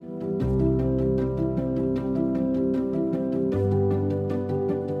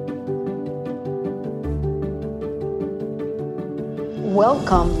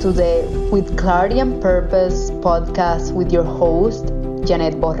Welcome to the With Clarity and Purpose podcast with your host,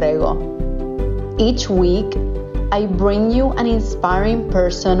 Janet Borrego. Each week, I bring you an inspiring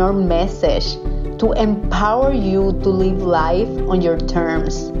person or message to empower you to live life on your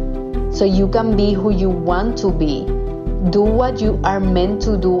terms so you can be who you want to be, do what you are meant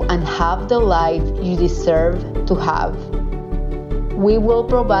to do, and have the life you deserve to have. We will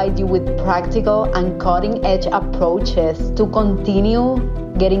provide you with practical and cutting-edge approaches to continue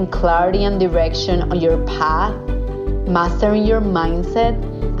getting clarity and direction on your path, mastering your mindset,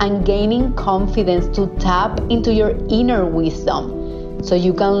 and gaining confidence to tap into your inner wisdom so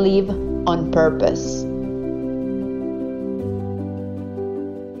you can live on purpose.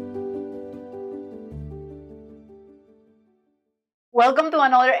 Welcome to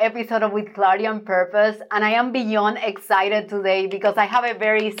another episode of With Clarity and Purpose, and I am beyond excited today because I have a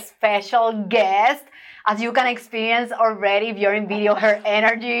very special guest. As you can experience already, if you're in video, her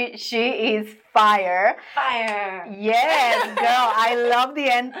energy, she is fire. Fire. Yes, girl, I love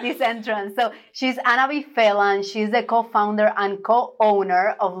this entrance. So she's Annavy Phelan. She's the co-founder and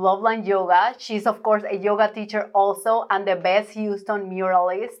co-owner of Loveland Yoga. She's, of course, a yoga teacher also and the best Houston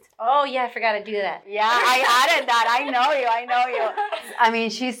muralist. Oh, yeah, I forgot to do that. Yeah, I added that. I know you. I mean,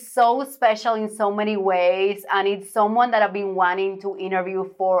 she's so special in so many ways, and it's someone that I've been wanting to interview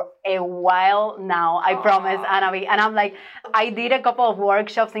for a while now, I promise, Annavy. And I'm like, I did a couple of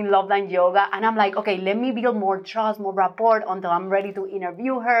workshops in Loveland Yoga, and I'm like, okay, let me build more trust, more rapport until I'm ready to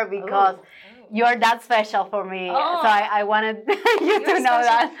interview her because you're that special for me. So I wanted you to know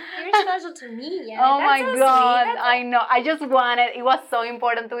that. You're special to me. Yeah. Oh my so God, sweet. I know. I just wanted, it was so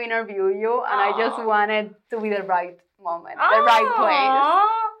important to interview you, and I just wanted to be the right moment, the right place.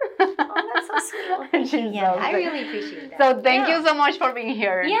 Oh, that's so sweet. Well, thank you. Yeah, I really appreciate that. So thank you so much for being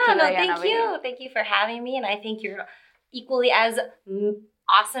here today, thank Annavy. you. Thank you for having me, and I think you're equally as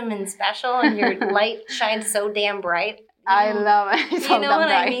awesome and special, and your light shines so damn bright. I love it. You know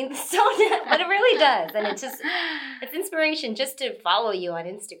what I mean? But it really does. And it's inspiration just to follow you on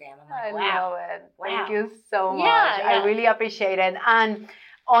Instagram. I'm like, I love it. Wow. Thank you so much. Yeah. I really appreciate it. And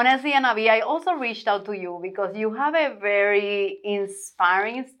honestly, Annavy, I also reached out to you because you have a very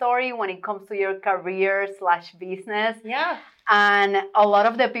inspiring story when it comes to your career/business. Yeah. And a lot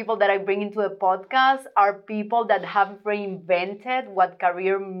of the people that I bring into the podcast are people that have reinvented what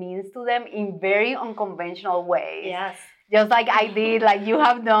career means to them in very unconventional ways. Yes. Just like I did, like you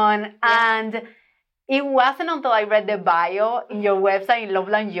have done. Yeah. And it wasn't until I read the bio in your website in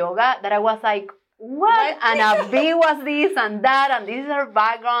Loveland Yoga that I was like, what? And Annavy was this and that, and this is her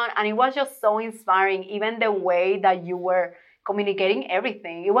background. And it was just so inspiring, even the way that you were communicating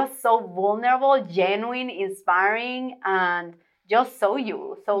everything. It was so vulnerable, genuine, inspiring, and just so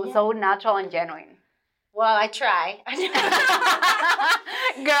you. So natural and genuine. Well, I try.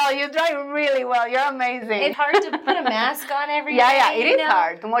 Girl, you try really well. You're amazing. It's hard to put a mask on every day. Yeah, it is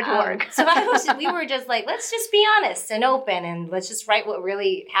hard. Too much work. So we were just like, let's just be honest and open, and let's just write what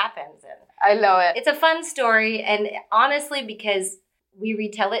really happens. And I love it. It's a fun story, and honestly, because we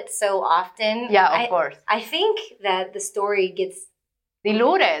retell it so often. Yeah, of course. I think that the story gets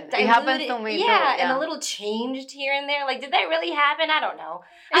diluted. It happens to me too. Yeah, and a little changed here and there. Like, did that really happen? I don't know.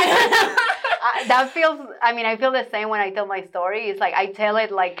 I feel the same when I tell my story. It's like I tell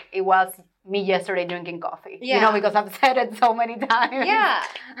it like it was me yesterday drinking coffee. Yeah. You know, because I've said it so many times. Yeah.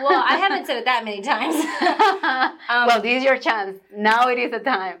 Well, I haven't said it that many times. Well, this is your chance. Now it is the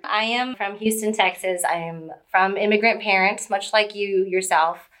time. I am from Houston, Texas. I am from immigrant parents, much like you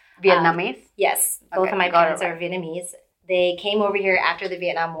yourself. Vietnamese? Yes. Both of my parents are Vietnamese. They came over here after the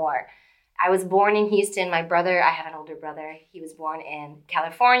Vietnam War. I was born in Houston. My brother, I have an older brother. He was born in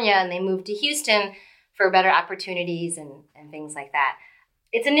California, and they moved to Houston for better opportunities and things like that.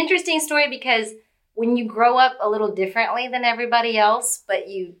 It's an interesting story because when you grow up a little differently than everybody else, but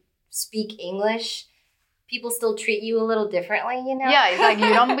you speak English, people still treat you a little differently, you know? Yeah, it's like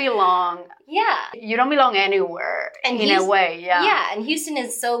you don't belong. Yeah. You don't belong anywhere in a way, yeah. Yeah, and Houston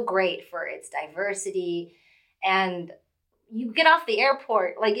is so great for its diversity, and you get off the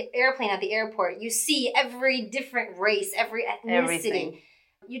airport, like airplane at the airport, you see every different race, every ethnicity. Everything.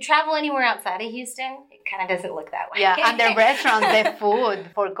 You travel anywhere outside of Houston, it kind of doesn't look that way. Yeah, and the restaurants, the food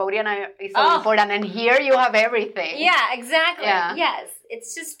for Cody and I is so important. And here you have everything. Yeah, exactly. Yeah. Yes.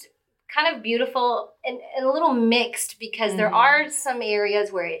 It's just kind of beautiful and a little mixed because there are some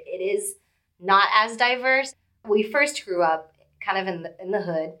areas where it is not as diverse. We first grew up kind of in the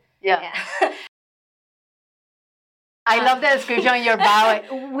hood. Yeah. I love the description on your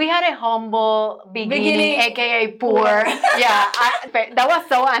bio. We had a humble beginning. aka poor. Yeah, that was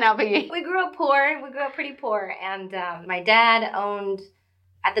so Annavy. We grew up poor. We grew up pretty poor. And my dad owned,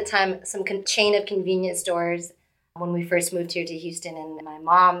 at the time, some chain of convenience stores when we first moved here to Houston. And my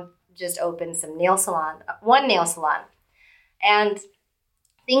mom just opened one nail salon. And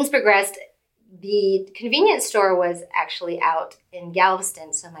things progressed. The convenience store was actually out in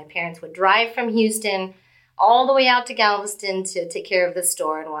Galveston. So my parents would drive from Houston all the way out to Galveston to take care of the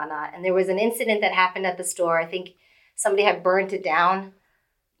store and whatnot. And there was an incident that happened at the store. I think somebody had burnt it down.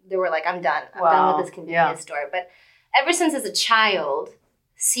 They were like, I'm done. I'm done with this convenience store. But ever since as a child,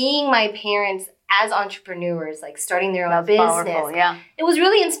 seeing my parents as entrepreneurs, like starting their own business, powerful, it was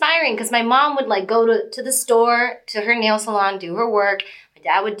really inspiring because my mom would like go to the store, to her nail salon, do her work. My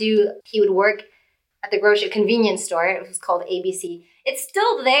dad he would work at the convenience store. It was called ABC. It's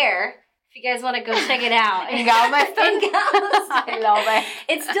still there. If you guys want to go check it out. In Galveston? I love it.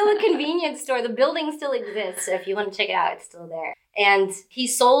 It's still a convenience store. The building still exists. So if you want to check it out, it's still there. And he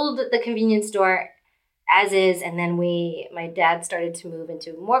sold the convenience store as is. And then my dad started to move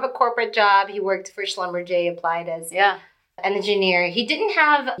into more of a corporate job. He worked for Schlumberger, applied as an engineer. He didn't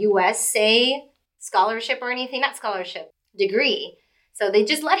have USA scholarship or anything, not scholarship, degree. So they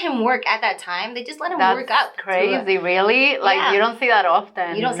just let him work at that time. They just let him work up. Crazy, really? Like, you don't see that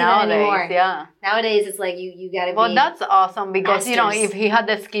often. You don't see nowadays, that anymore. Yeah. Nowadays, it's like you got to be. Well, that's awesome because, masters. if he had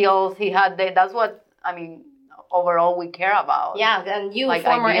the skills, that's what, overall we care about. Yeah, and you, like,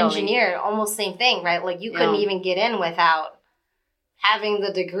 former engineer, almost same thing, right? Like, you couldn't even get in without having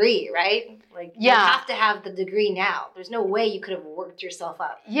the degree, right? Like, you have to have the degree now. There's no way you could have worked yourself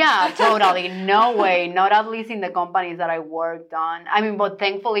up. Yeah, totally. No way. Not at least in the companies that I worked on. But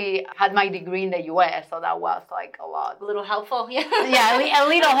thankfully, I had my degree in the U.S., so that was like a lot. A little helpful, yeah. Yeah, a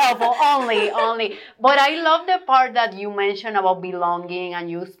little helpful, only. But I love the part that you mentioned about belonging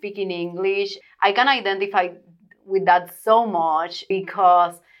and you speaking English. I can identify with that so much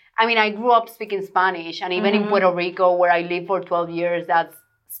because, I grew up speaking Spanish, and even in Puerto Rico, where I lived for 12 years, that's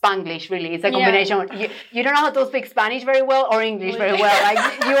Spanglish, really. It's a combination. You don't know how to speak Spanish very well or English very well.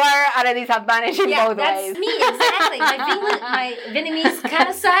 Like, you are at a disadvantage in both ways. Yeah, that's me, exactly. My Vietnamese kind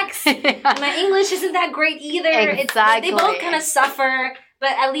of sucks. My English isn't that great either. Exactly. They both kind of suffer,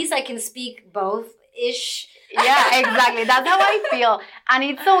 but at least I can speak both-ish. Yeah, exactly. That's how I feel. And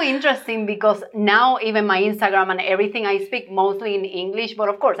it's so interesting because now even my Instagram and everything, I speak mostly in English. But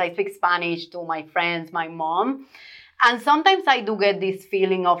of course, I speak Spanish to my friends, my mom. And sometimes I do get this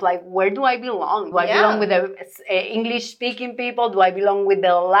feeling of like, where do I belong? Do I belong with the English-speaking people? Do I belong with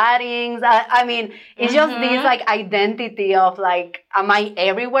the Latins? It's just this like identity of like, am I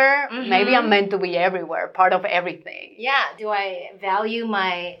everywhere? Maybe I'm meant to be everywhere, part of everything. Yeah. Do I value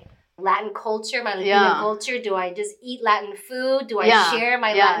my Latin culture, my Latina culture? Do I just eat Latin food? Do I share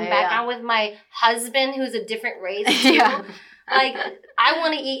my Latin background with my husband who's a different race too? Like, I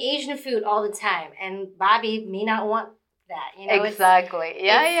want to eat Asian food all the time, and Bobby may not want that. Exactly.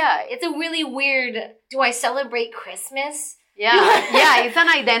 It's a really weird. Do I celebrate Christmas? Yeah, it's an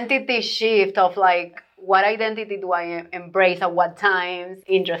identity shift of like, what identity do I embrace at what times?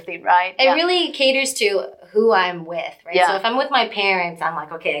 Interesting, right? It really caters to who I'm with, right? Yeah. So if I'm with my parents, I'm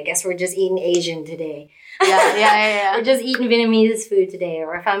like, okay, I guess we're just eating Asian today. Yeah. We're just eating Vietnamese food today.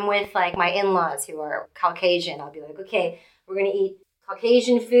 Or if I'm with like my in-laws who are Caucasian, I'll be like, okay, we're going to eat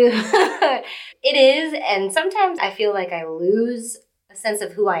Caucasian food. It is. And sometimes I feel like I lose a sense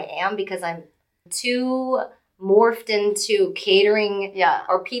of who I am because I'm too morphed into catering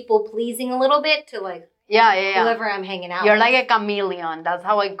or people pleasing a little bit to like whoever I'm hanging out You're with. like a chameleon. That's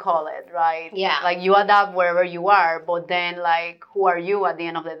how I call it, right? Yeah. Like you adapt wherever you are, but then like who are you at the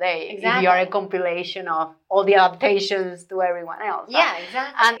end of the day? Exactly. If you are a compilation of all the adaptations to everyone else. Yeah,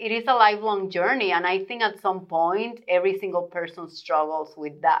 exactly. And it is a lifelong journey. And I think at some point, every single person struggles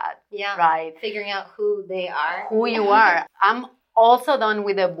with that. Yeah. Right? Figuring out who they are. Who you are. I'm also done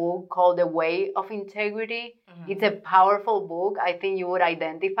with a book called The Way of Integrity. It's a powerful book. I think you would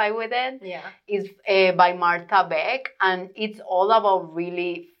identify with it. Yeah. It's by Martha Beck, and it's all about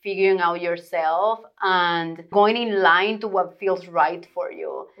really figuring out yourself and going in line to what feels right for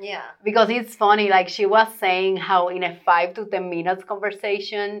you. Yeah. Because it's funny, like she was saying how in a 5 to 10 minutes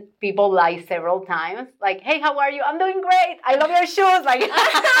conversation, people lie several times. Like, hey, how are you? I'm doing great. I love your shoes. Like,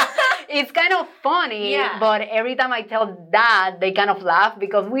 it's kind of funny, but every time I tell that, they kind of laugh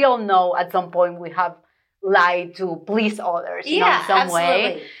because we all know at some point we have lie to please others, in some absolutely.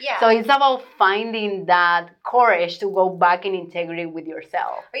 way. Yeah. So it's about finding that courage to go back in integrity with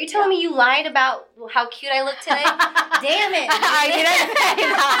yourself. Are you telling me you lied about how cute I look today? Damn it. I didn't say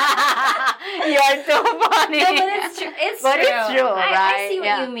that. You're too funny. No, but it's true. It's true, right? I see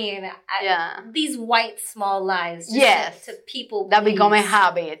what you mean. These white small lies to people that become a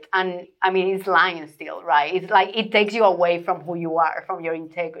habit. And I mean, it's lying still, right? It's like it takes you away from who you are, from your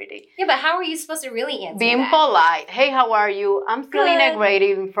integrity. Yeah, but how are you supposed to really answer Being polite. Hey, how are you? I'm still Good.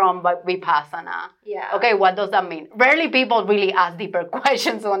 integrating from Vipassana. Yeah. Okay, what does that mean? Rarely people really ask deeper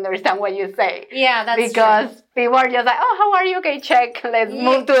questions to understand what you say. Yeah, that's because true. People are just like, oh, how are you? Okay, check. Let's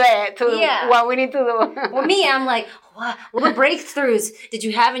move to what we need to do. Well, me, I'm like, what breakthroughs did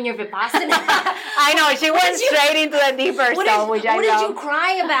you have in your Vipassana? I know, she went straight into the deeper stuff, which I know. What did you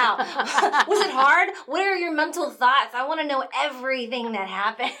cry about? Was it hard? What are your mental thoughts? I want to know everything that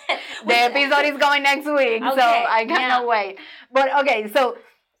happened. The episode is going next week, so I cannot wait. But okay, so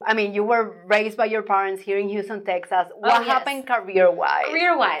I mean, you were raised by your parents here in Houston, Texas. What happened career-wise?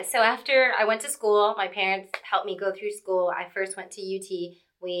 Career-wise. So after I went to school, my parents helped me go through school. I first went to UT.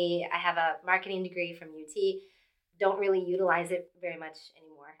 I have a marketing degree from UT. Don't really utilize it very much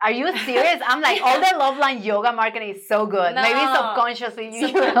anymore. Are you serious? I'm like, all the Love Line yoga marketing is so good. No. Maybe subconsciously you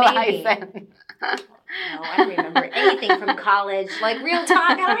utilize it. No, I don't remember anything from college. Like, real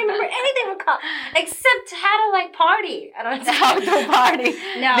talk, I don't remember anything from college. Except how to, party. I don't know how to party.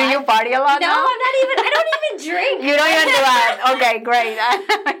 No. Do you party a lot now? I don't even drink. You don't even do that. Okay,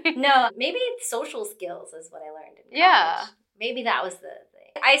 great. No, maybe it's social skills is what I learned in college. Yeah. Maybe that was the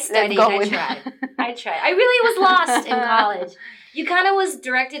thing. I studied, I tried. I really was lost in college. You kind of was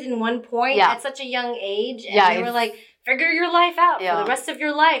directed in one point at such a young age. And they were like, figure your life out for the rest of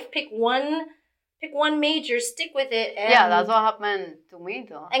your life. Pick one major, stick with it. And, that's what happened to me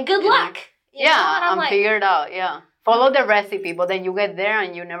too. And good luck. You know? And I'm figured out, Follow the recipe, but then you get there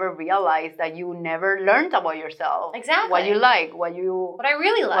and you never realize that you never learned about yourself. Exactly. What you like, what I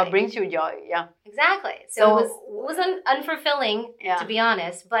really like. What brings you joy, Exactly. So it was unfulfilling, to be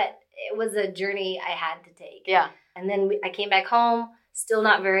honest, but it was a journey I had to take. Yeah. And then I came back home, still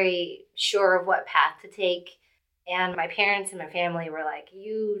not very sure of what path to take. And my parents and my family were like,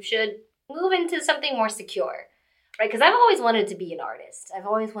 you should move into something more secure. Right, because I've always wanted to be an artist. I've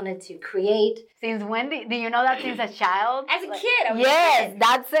always wanted to create. Since when do you know that since a child? As a kid. Yes,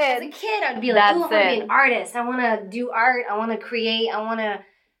 that's it. As a kid, I'd be like, I want to be an artist. I want to do art. I want to create. I want to,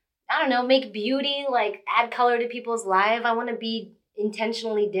 I don't know, make beauty, add color to people's lives. I want to be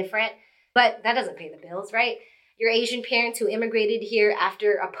intentionally different. But that doesn't pay the bills, right? Your Asian parents who immigrated here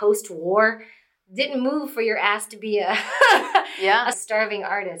after a post-war didn't move for your ass to be a starving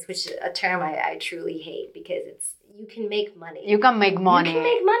artist, which is a term I truly hate because you can make money. You can make money. You can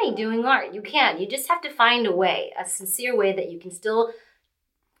make money doing art. You can. You just have to find a way, a sincere way that you can still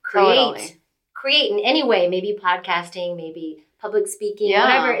create in any way, maybe podcasting, maybe public speaking,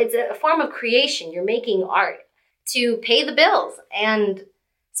 whatever. It's a form of creation. You're making art to pay the bills. And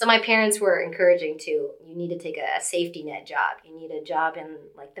so my parents were encouraging you need to take a safety net job. You need a job in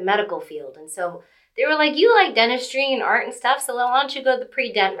the medical field. And so they were like, you like dentistry and art and stuff, so why don't you go the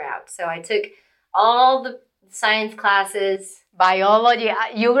pre-dent route? So I took all the science classes. Biology.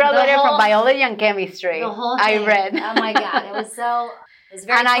 You graduated from biology and chemistry. The whole thing. I read. Oh my God. It was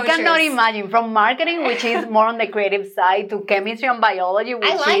very and torturous. I cannot imagine from marketing, which is more on the creative side, to chemistry and biology, which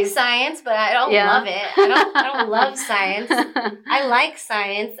I like science, but I don't love it. I don't love science. I like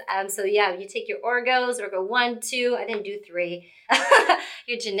science. So you take your orgos, orgo 1, 2. I didn't do 3.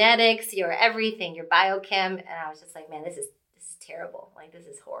 Your genetics, your everything, your biochem, and I was just like, man, this is terrible. This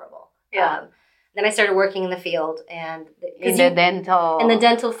is horrible. Yeah. Then I started working in the field and in the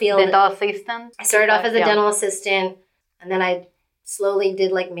dental field. Dental assistant. I started off as a dental assistant, and then I slowly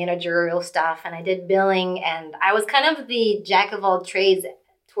did managerial stuff, and I did billing, and I was kind of the jack of all trades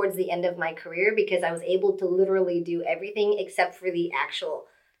towards the end of my career because I was able to literally do everything except for the actual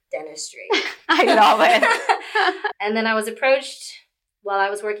dentistry. I love it. And then I was approached while I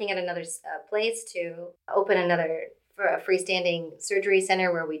was working at another place to open for a freestanding surgery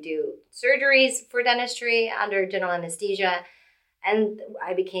center where we do surgeries for dentistry under general anesthesia. And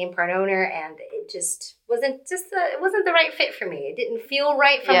I became part owner, and it just wasn't the right fit for me. It didn't feel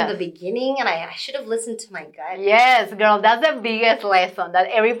right from the beginning, and I should have listened to my gut. Yes, girl, that's the biggest lesson that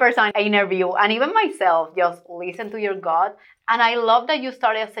every person I interview, and even myself, just listen to your gut. And I love that you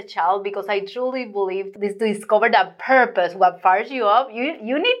started as a child because I truly believe this to discover that purpose, what fires you up.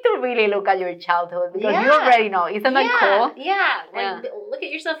 You need to really look at your childhood because you already know. Isn't that cool? Yeah. Look at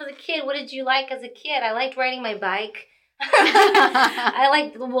yourself as a kid. What did you like as a kid? I liked riding my bike. I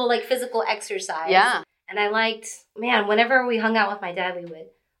like physical exercise. Yeah. And I liked, man, whenever we hung out with my dad, we would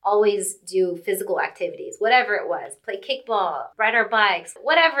always do physical activities, whatever it was. Play kickball, ride our bikes,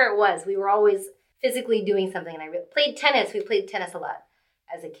 whatever it was. We were always physically doing something. And I played tennis. We played tennis a lot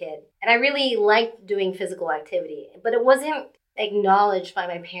as a kid. And I really liked doing physical activity. But it wasn't acknowledged by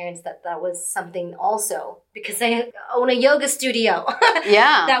my parents that that was something also, because I own a yoga studio.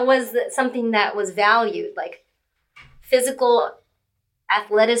 Yeah. That was something that was valued. Like physical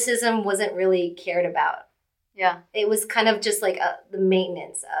athleticism wasn't really cared about. Yeah. It was kind of just like the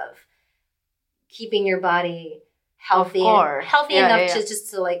maintenance of keeping your body healthy, enough to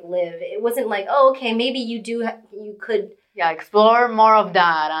just to like live. It wasn't like, oh, okay, maybe you could. Yeah, explore more of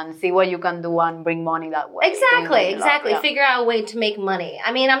that and see what you can do and bring money that way. Exactly. Yeah. Figure out a way to make money.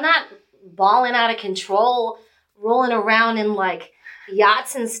 I mean, I'm not balling out of control, rolling around in like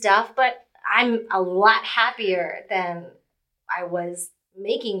yachts and stuff, but I'm a lot happier than I was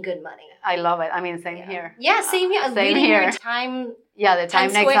making good money. I love it. I mean, same here. Yeah, same here. Same here. Your time. Yeah, the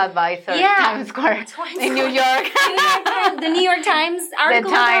Times Next Advisor. Yeah. Times Square in New York. The New York Times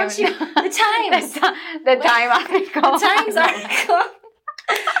article about you. The Times. The Time article. The Times article.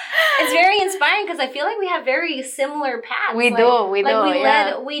 It's very inspiring because I feel like we have very similar paths. We do.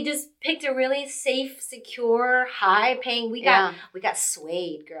 We just picked a really safe, secure, high-paying. We got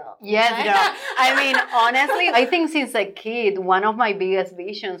swayed, girl. Yes, girl. I mean, honestly, I think since a kid, one of my biggest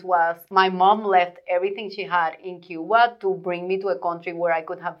visions was my mom left everything she had in Cuba to bring me to a country where I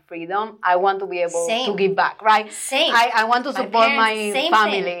could have freedom. I want to be able to give back, right? Same. I want to support my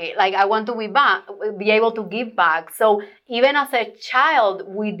family. Like, I want to be able to give back. So even as a child,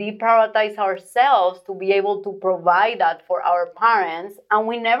 we deprioritize ourselves to be able to provide that for our parents, and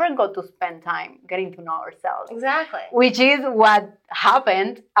we never got to spend time getting to know ourselves. Exactly. Which is what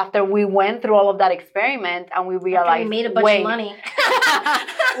happened after we went through all of that experiment and we realized, we made a bunch of money.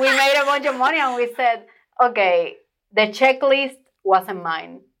 We made a bunch of money and we said, okay, the checklist wasn't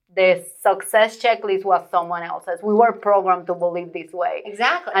mine. The success checklist was someone else's. We were programmed to believe this way.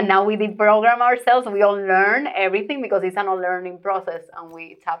 Exactly. And now we deprogram ourselves. We all learn everything because it's an all-learning process, and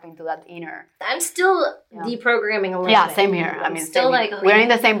we tap into that inner. I'm still deprogramming a little bit. Yeah, same here. I mean, still like, okay, we're in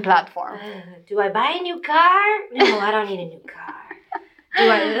the same platform. Do I buy a new car? No, I don't need a new car. Do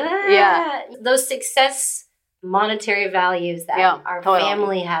I? Those success monetary values that our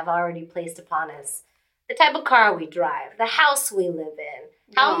family have already placed upon us. The type of car we drive, the house we live in,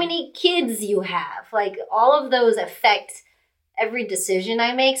 how many kids you have. Like, all of those affect every decision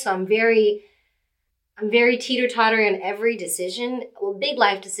I make. So I'm very teeter-totter in every decision. Well, big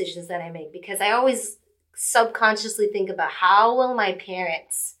life decisions that I make, because I always subconsciously think about how will my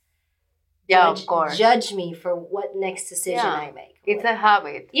parents judge me for what next decision I make. It's a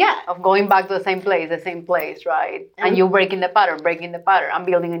habit. Yeah. Of going back to the same place, right? And you breaking the pattern, and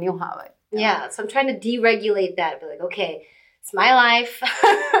building a new habit. Yeah. So I'm trying to deregulate that. But like, okay, it's my life.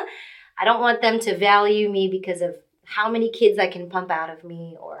 I don't want them to value me because of how many kids I can pump out of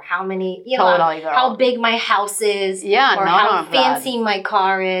me, or how many, how big my house is, or how fancy my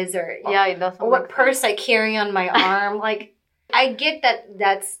car is, or it doesn't, or what purse I carry on my arm. Like, I get that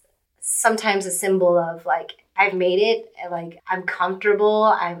that's sometimes a symbol of like, I've made it, and like, I'm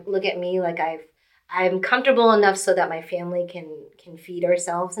comfortable. Look at me, like I'm comfortable enough so that my family can feed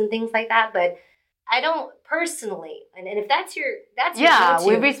ourselves and things like that. But I don't personally, and if that's your go-to,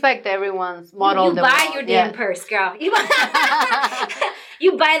 we respect everyone's model. You buy your damn purse, girl. You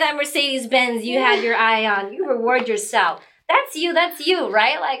buy that Mercedes-Benz you had your eye on. You reward yourself. That's you,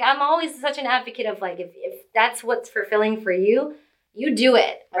 right? Like, I'm always such an advocate of like, if that's what's fulfilling for you, you do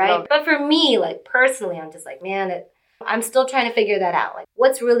it, right? But for me, like, personally, I'm just like, man, I'm still trying to figure that out. Like,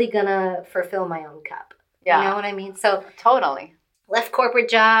 what's really gonna fulfill my own cup? Yeah. You know what I mean? So totally. Left corporate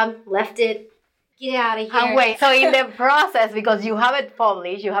job, left it. Get out of here. And wait, so in the process, because you have it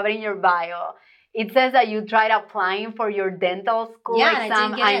published, you have it in your bio, it says that you tried applying for your dental school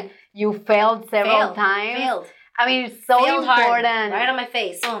exam and you failed several times. Failed. I mean, it's so important. Hard. Right on my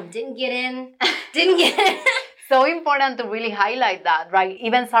face. Didn't get in. So important to really highlight that, right?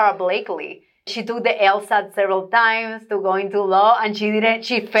 Even Sarah Blakely, she took the LSAT several times to go into law, and she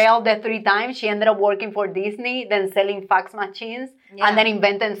failed the 3 times. She ended up working for Disney, then selling fax machines, and then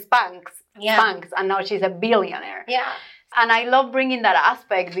inventing Spanx, and now she's a billionaire. Yeah. And I love bringing that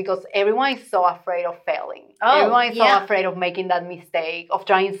aspect because everyone is so afraid of failing. Everyone is so afraid of making that mistake, of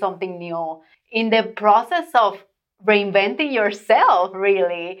trying something new. In the process of reinventing yourself,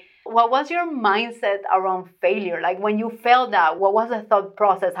 really, what was your mindset around failure? Like, when you failed that, what was the thought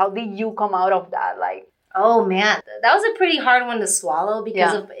process? How did you come out of that? Like, oh man, that was a pretty hard one to swallow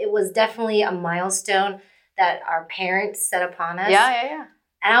because it was definitely a milestone that our parents set upon us. Yeah.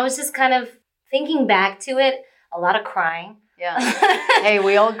 And I was just kind of thinking back to it, a lot of crying. Yeah. Hey,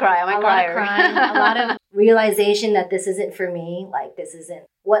 we all cry. I'm a crier. Lot of crying, a lot of realization that this isn't for me. Like, this isn't,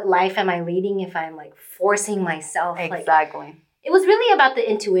 what life am I leading if I'm like forcing myself? Exactly. Like, it was really about the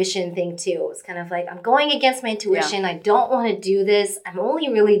intuition thing too. It was kind of like, I'm going against my intuition. I don't want to do this. I'm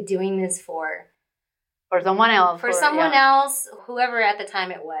only really doing this for someone else. For someone else, whoever at the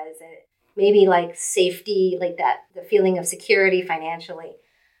time it was. And maybe like safety, like that, the feeling of security financially.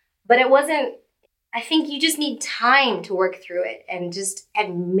 But it wasn't, I think you just need time to work through it and just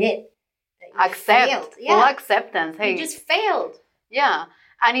admit that you failed. Yeah. Full acceptance. Hey, you just failed. Yeah.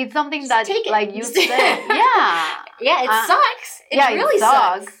 And it's something just that, like you said, yeah. Yeah, it sucks. It really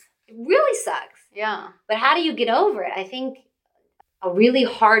sucks. It really sucks. Yeah. But how do you get over it? I think a really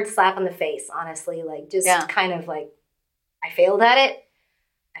hard slap on the face, honestly. Like, just kind of like, I failed at it.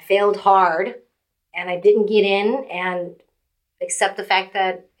 I failed hard. And I didn't get in and accept the fact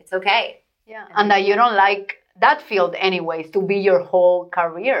that it's okay. Yeah. And that you don't like that field anyways to be your whole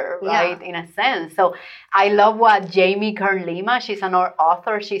career, right? In a sense. So I love what Jamie Kern Lima, she's an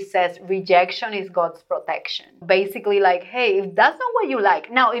author, she says rejection is God's protection. Basically like, hey, if that's not what you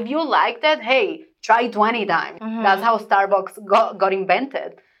like, now if you like that, hey, try 20 times. Mm-hmm. That's how Starbucks got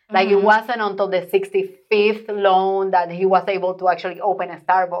invented. Like it wasn't until the 65th loan that he was able to actually open a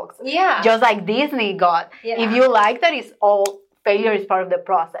Starbucks. Yeah. Just like Disney got. Yeah. If you like that, it's all failure is part of the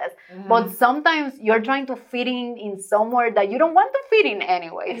process. Mm-hmm. But sometimes you're trying to fit in somewhere that you don't want to fit in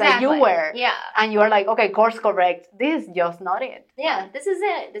anyway. Exactly. Like you were. Yeah. And you're like, okay, course correct. This is just not it. Yeah, this is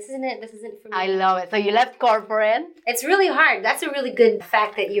it. This isn't it. This isn't for me. I love it. So you left corporate. It's really hard. That's a really good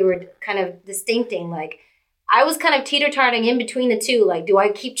fact that you were kind of distincting. Like, I was kind of teeter-tottering in between the two. Like, do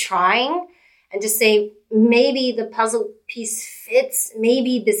I keep trying and just say, maybe the puzzle piece fits,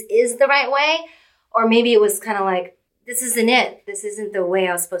 maybe this is the right way? Or maybe it was kind of like, this isn't it. This isn't the way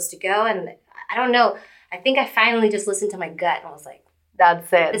I was supposed to go. And I don't know. I think I finally just listened to my gut and I was like, that's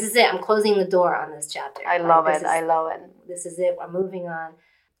it. This is it. I'm closing the door on this chapter. I love it. I love it. This is it. I'm moving on.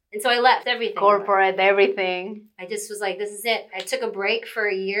 And so I left everything. Corporate, everything. I just was like, this is it. I took a break for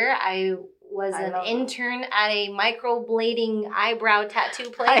a year. I was an intern at a microblading eyebrow tattoo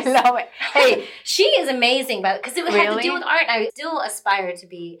place. I love it. Hey, she is amazing, but because it had to do with art. I still aspire to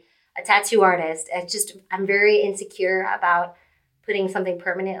be a tattoo artist. I'm very insecure about putting something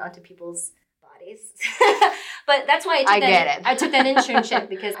permanent onto people's bodies. But that's why I took that internship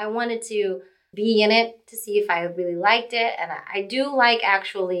because I wanted to be in it to see if I really liked it. And I do like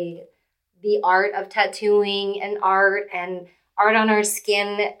actually the art of tattooing and art on our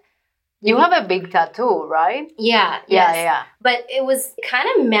skin. You have a big tattoo, right? Yeah. Yeah. But it was kind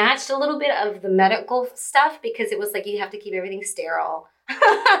of matched a little bit of the medical stuff because it was like you have to keep everything sterile.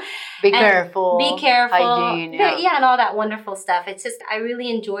 Be careful. Hygiene. Yeah, and all that wonderful stuff. It's just, I really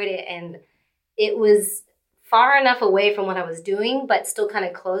enjoyed it. And it was far enough away from what I was doing, but still kind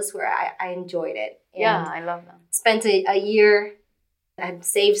of close where I enjoyed it. And I love that. Spent a year. I'd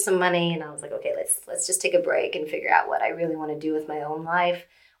saved some money and I was like, okay, let's just take a break and figure out what I really want to do with my own life.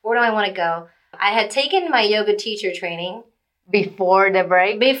 Where do I want to go? I had taken my yoga teacher training. Before the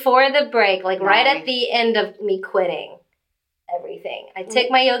break? Right at the end of me quitting everything. I took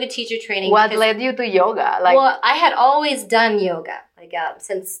my yoga teacher training. What led you to yoga? Well, I had always done yoga,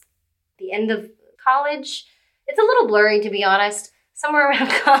 since the end of college. It's a little blurry, to be honest. Somewhere around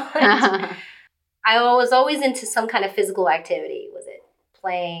college. I was always into some kind of physical activity. Was it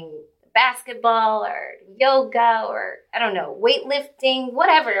playing basketball or yoga or, I don't know, weightlifting,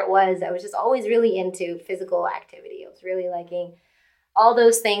 whatever it was. I was just always really into physical activity. I was really liking all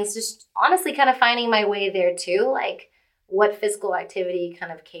those things, just honestly kind of finding my way there too, like what physical activity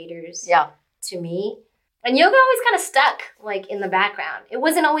kind of caters to me. And yoga always kind of stuck like in the background. It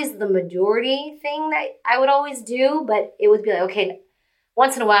wasn't always the majority thing that I would always do, but it would be like, okay,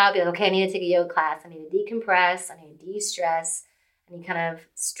 once in a while I'd be like, okay, I need to take a yoga class. I need to decompress. I need to de-stress. And you kind of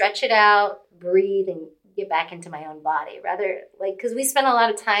stretch it out, breathe, and get back into my own body. Rather, because we spend a lot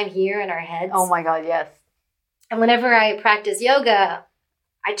of time here in our heads. Oh my God, yes. And whenever I practice yoga,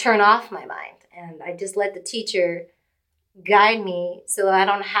 I turn off my mind. And I just let the teacher guide me so I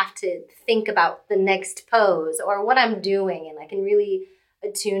don't have to think about the next pose or what I'm doing. And I can really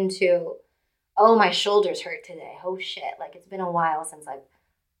attune to, oh, my shoulders hurt today. Oh, shit. It's been a while since I've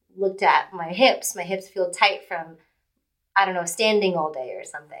looked at my hips. My hips feel tight from, I don't know, standing all day or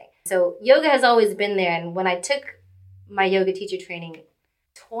something. So yoga has always been there. And when I took my yoga teacher training,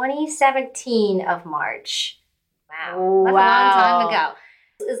 2017 of March. Wow. That's a long time ago.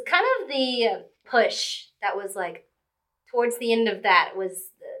 It was kind of the push that was towards the end of that was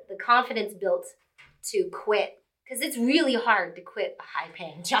the confidence built to quit. Because it's really hard to quit a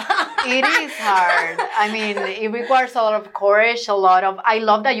high-paying job. It is hard. I mean, it requires a lot of courage, I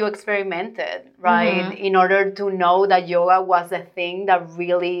love that you experimented, right? Mm-hmm. In order to know that yoga was the thing that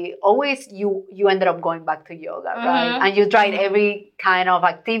really, always you ended up going back to yoga, right? And you tried every kind of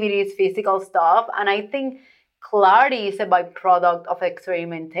activities, physical stuff. And I think clarity is a byproduct of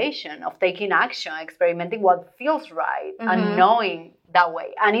experimentation, of taking action, experimenting what feels right and knowing that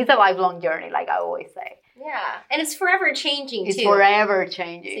way. And it's a lifelong journey, like I always say. Yeah. And it's forever changing, too. It's forever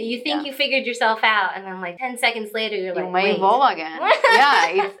changing. So you think you figured yourself out, and then like 10 seconds later, you're like, you may evolve again. Yeah,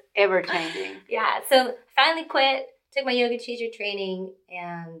 it's ever changing. Yeah. So finally quit, took my yoga teacher training,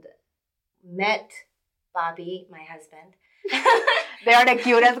 and met Bobby, my husband. They are the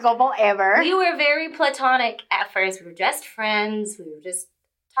cutest couple ever. We were very platonic at first. We were just friends. We were just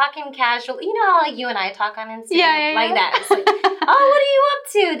talking casual. You know how like you and I talk on Instagram? Yeah. Like that. It's like, oh, what are you up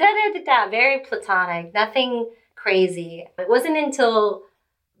to? Da-da-da-da. Very platonic. Nothing crazy. It wasn't until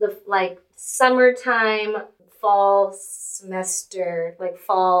the summertime, fall semester,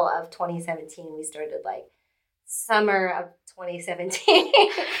 fall of 2017, we started summer of 2017,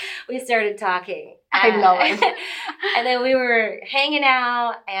 we started talking. I love it. And then we were hanging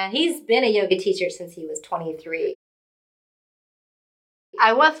out, and he's been a yoga teacher since he was 23.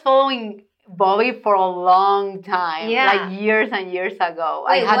 I was following Bobby for a long time, years and years ago.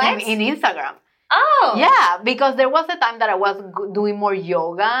 Wait, I had him in Instagram. Oh. Yeah, because there was a time that I was doing more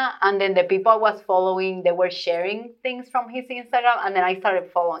yoga, and then the people I was following, they were sharing things from his Instagram, and then I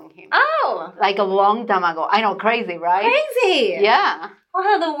started following him. Oh. A long time ago. I know, crazy, right? Crazy. Yeah. Well,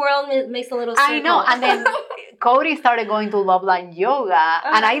 how the world makes a little circle. I know, and then Cody started going to Loveline Yoga,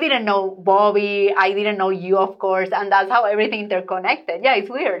 and I didn't know Bobby, I didn't know you, of course, and that's how everything interconnected. Yeah, it's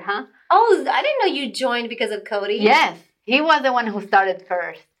weird, huh? Oh, I didn't know you joined because of Cody. Yes, he was the one who started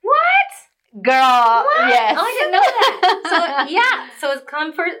first. What? Girl, what? Yes. Oh, I didn't know that. So it's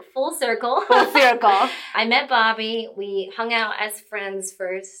come for full circle. Full circle. I met Bobby. We hung out as friends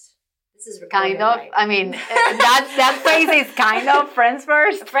first. This is recorded, kind of. Right? I mean, that phrase is kind of friends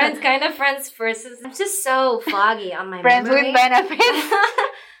first. Friends first. I'm just so foggy on my friends memory. With benefits.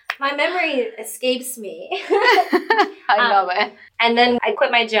 My memory escapes me. I love it. And then I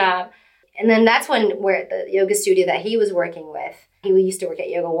quit my job. And then that's when we're at the yoga studio that he was working with. He used to work at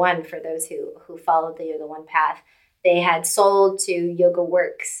Yoga One, for those who followed the Yoga One path. They had sold to Yoga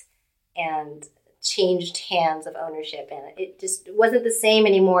Works and changed hands of ownership, and it just wasn't the same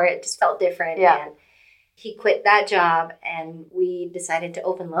anymore. It just felt different. Yeah. And he quit that job, and we decided to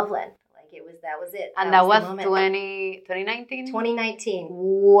open Loveland. That was it. And that was 2019? 2019.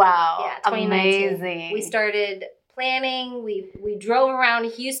 Wow. Yeah, 2019. Amazing. We started planning. We drove around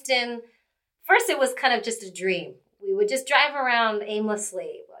Houston. First, it was kind of just a dream. We would just drive around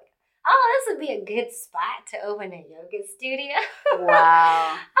aimlessly. This would be a good spot to open a yoga studio.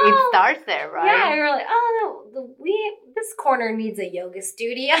 Wow. It starts there, right? Yeah, we were like, this corner needs a yoga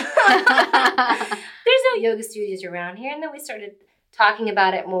studio. There's no yoga studios around here. And then we started talking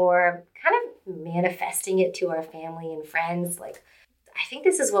about it more, kind of manifesting it to our family and friends. I think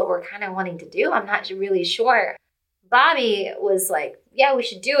this is what we're kind of wanting to do. I'm not really sure. Bobby was like, yeah, we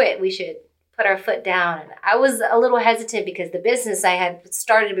should do it. We should put our foot down. And I was a little hesitant because the business I had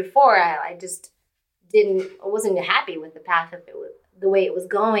started before, I just wasn't happy with the path of it, the way it was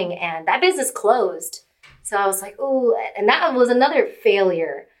going. And that business closed. So I was like, ooh, and that was another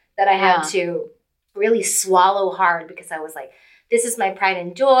failure that I had to really swallow hard, because I was like, this is my pride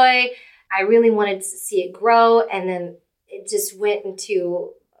and joy. I really wanted to see it grow. And then it just went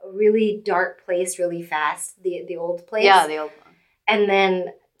into a really dark place really fast, the old place. Yeah, the old one. And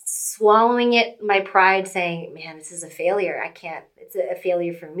then swallowing it, my pride, saying, man, this is a failure. I can't. It's a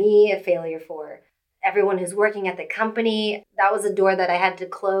failure for me, a failure for everyone who's working at the company. That was a door that I had to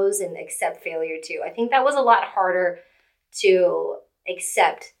close and accept failure to. I think that was a lot harder to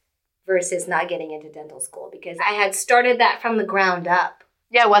accept versus not getting into dental school, because I had started that from the ground up.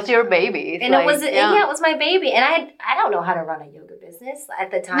 Yeah, it was your baby. And it was my baby. And I don't know how to run a yoga business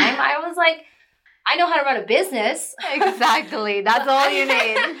at the time. I was like, I know how to run a business. Exactly. That's all you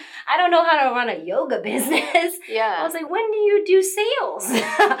need. I don't know how to run a yoga business. Yeah. I was like, when do you do sales?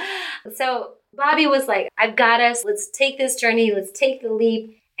 So Bobby was like, I've got us. Let's take this journey. Let's take the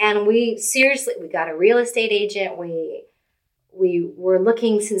leap. And we got a real estate agent. We were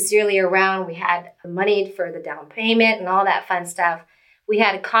looking sincerely around. We had money for the down payment and all that fun stuff. We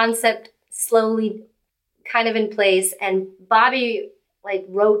had a concept slowly kind of in place. And Bobby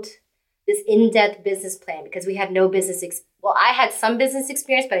wrote this in-depth business plan, because we had no business. I had some business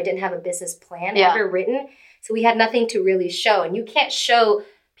experience, but I didn't have a business plan ever written. So we had nothing to really show. And you can't show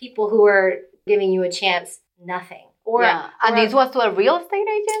people who are giving you a chance nothing. And this was to a real estate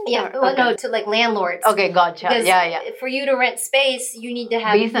agent? Yeah, no, to like landlords. Okay, gotcha. Because for you to rent space, you need to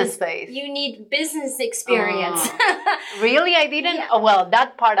have business space. You need business experience. Really? I didn't. Yeah. Oh, well,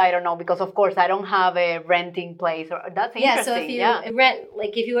 that part I don't know because of course I don't have a renting place. That's interesting. Yeah, so if you rent,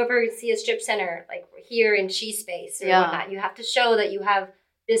 like if you ever see a strip center, like here in She Space or whatnot, you have to show that you have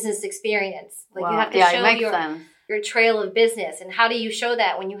business experience. Like you have to show your trail of business. And how do you show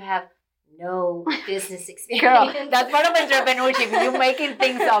that when you have no business experience? Girl, that's part of entrepreneurship. You're making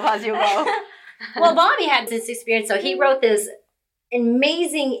things up as you go. Well, Bobby had this experience, so he wrote this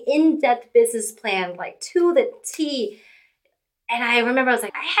amazing in-depth business plan, like to the T. And I remember I was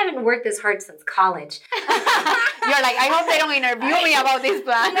like, I haven't worked this hard since college. You're like, I hope they don't interview me about this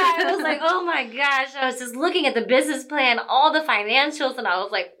plan. Yeah, I was like, oh my gosh. I was just looking at the business plan, all the financials, and I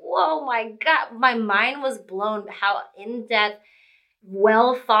was like, whoa, my God. My mind was blown how in-depth,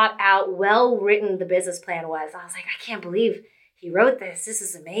 well thought out, well written the business plan was. I was like, I can't believe he wrote this. This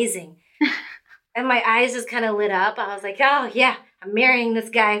is amazing. And my eyes just kind of lit up. I was like, oh yeah, I'm marrying this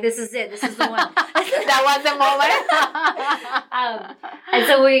guy. This is it. This is the one. That was the moment. And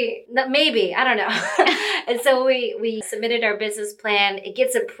so maybe, I don't know. And so we submitted our business plan. It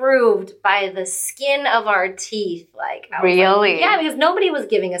gets approved by the skin of our teeth. Really? Yeah, because nobody was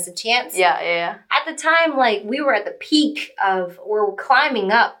giving us a chance. Yeah. At the time, we were at the peak we're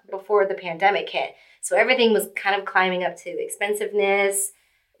climbing up before the pandemic hit. So everything was kind of climbing up to expensiveness.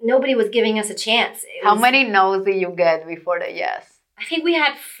 Nobody was giving us a chance. How many no's did you get before the yes? I think we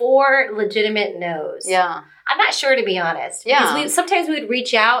had 4 legitimate no's. Yeah. I'm not sure, to be honest. Yeah. Because sometimes we would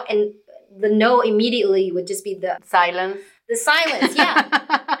reach out and the no immediately would just be the silence. The silence, yeah.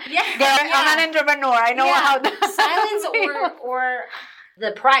 Girl, I'm an entrepreneur. I know how to... Silence or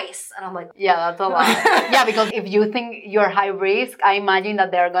the price. And I'm like... Yeah, that's a lot. Yeah, because if you think you're high risk, I imagine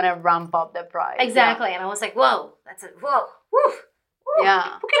that they're going to ramp up the price. Exactly. Yeah. And I was like, whoa, whoa, woo. Ooh,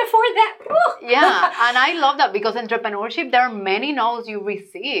 yeah. Who can afford that? Ooh. Yeah. And I love that because entrepreneurship, there are many no's you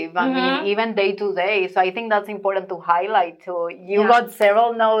receive. I mean, even day to day. So I think that's important to highlight too. You got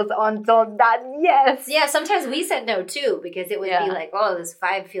several no's until that yes. Yeah, sometimes we said no too because it would be like, oh, this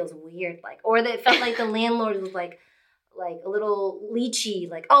vibe feels weird. Or it felt like the landlord was like a little leechy,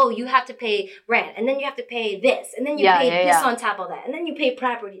 oh, you have to pay rent, and then you have to pay this, and then you pay this on top of that, and then you pay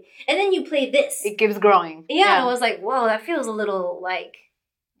property, and then you pay this. It keeps growing. Yeah, I was like, whoa, that feels a little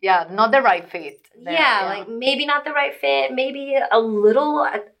yeah, not the right fit. There, maybe not the right fit, maybe a little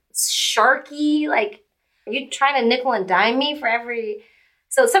sharky, you trying to nickel and dime me for every...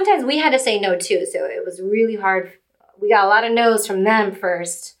 So sometimes we had to say no too, so it was really hard. We got a lot of no's from them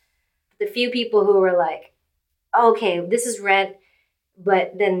first. The few people who were like, okay, this is rent,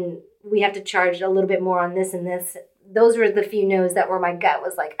 but then we have to charge a little bit more on this and this. Those were the few no's that were my gut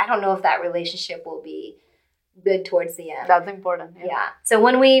was like, I don't know if that relationship will be good towards the end. That's important. Yeah. So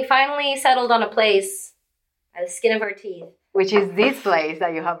when we finally settled on a place at the skin of our teeth. Which is this place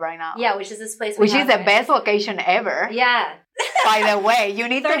that you have right now. Yeah, which is this place. Which is the best location ever. Yeah. By the way, you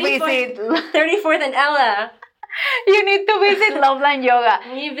need to visit 34th and Ella. You need to visit Loveland Yoga.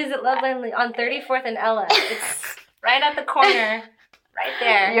 You visit Loveland on 34th and Ella. It's right at the corner, right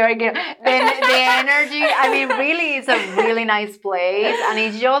there. You're good. The energy, I mean, really, it's a really nice place. And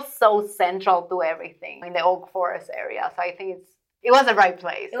it's just so central to everything in the Oak Forest area. So I think it was the right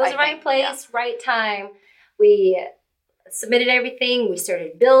place. It was the right place, right time. We submitted everything. We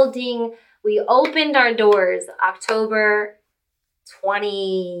started building. We opened our doors October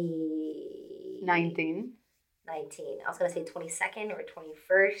 2019. I was going to say 22nd or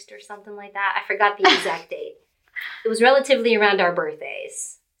 21st or something like that. I forgot the exact date. It was relatively around our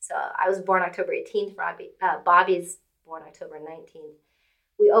birthdays. So I was born October 18th. Bobby's born October 19th.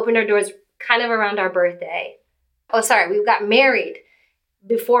 We opened our doors kind of around our birthday. Oh, sorry. We got married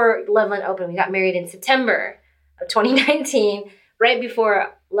before Loveland opened. We got married in September of 2019, right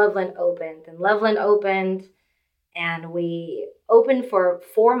before Loveland opened. And Loveland opened, and we opened for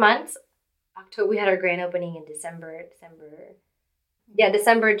 4 months. October, we had our grand opening in December,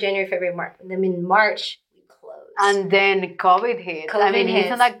 January, February, March. And then in March, we closed. And then COVID hit.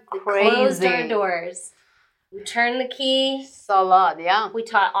 Isn't that crazy? We closed our doors. We turned the key. It's a lot, yeah. We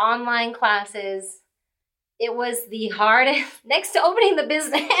taught online classes. It was the hardest, next to opening the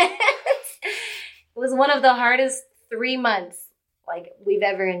business, it was one of the hardest 3 months we've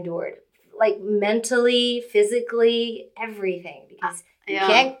ever endured. Mentally, physically, everything. Because you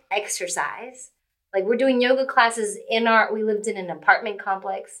can't exercise. We're doing yoga classes we lived in an apartment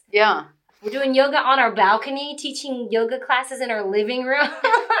complex. Yeah. We're doing yoga on our balcony, teaching yoga classes in our living room.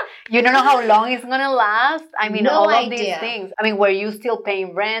 You don't know how long it's gonna last. I mean, No all of idea. these things. I mean, were you still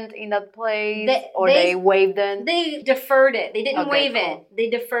paying rent in that place, or they waived it? They deferred it. They didn't waive cool. it. They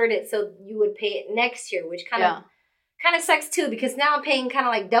deferred it, so you would pay it next year, which kind of sucks too, because now I'm paying kind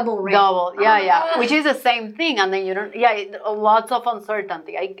of like double rent. Which is the same thing, and then you don't. Lots of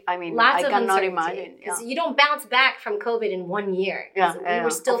uncertainty. I mean, I cannot imagine because you don't bounce back from COVID in 1 year. We were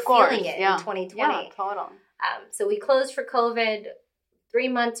still feeling it in 2020. Yeah, totally. So we closed for COVID 3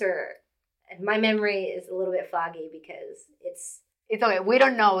 months, and my memory is a little bit foggy because it's okay. We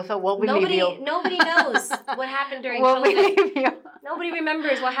don't know, so we'll believe you. Nobody knows what happened during COVID. Believe you. Nobody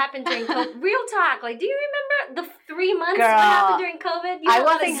remembers what happened during COVID. Real talk. Like, do you remember the 3 months Girl, what happened during COVID? I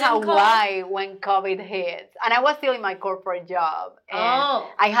was in Hawaii when COVID hit, and I was still in my corporate job. And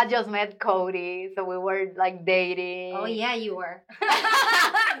I had just met Cody, so we were like dating. Oh yeah, you were.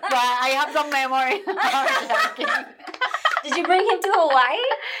 So I have some memories. Did you bring him to Hawaii?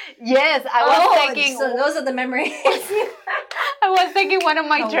 Yes, I was taking. So those are the memories. I was taking one of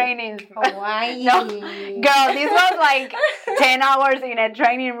my trainings. Hawaii. No, girl, this was like 10 hours in a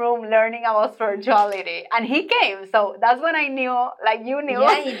training room learning about spirituality. And he came. So that's when I knew, like you knew,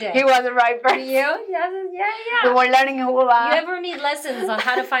 he did. He was the right person. You? Yeah. We were learning hula. You ever need lessons on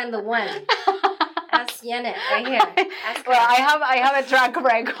how to find the one? Ask Janet right here. I have a track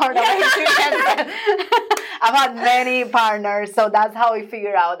record of experience. I've had many partners, so that's how we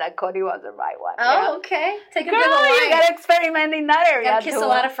figured out that Cody was the right one. Oh, okay. Take him to You Hawaii. gotta experiment in that area. You gotta kiss a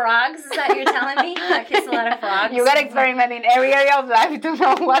lot of frogs? Is that what you're telling me? You gotta kiss a lot of frogs? You gotta experiment in every area of life to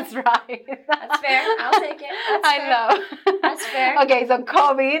know what's right. That's fair. I'll take it. I know. That's fair. Okay, so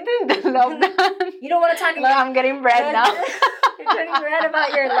COVID, the lockdown. You don't want to talk about... I'm getting bread now. You're getting bread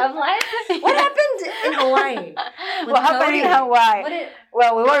about your love life? What happened in Hawaii? What happened in Hawaii?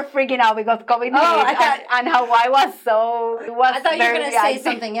 Well, we were freaking out because COVID hit, and Hawaii was so... I thought you were going to say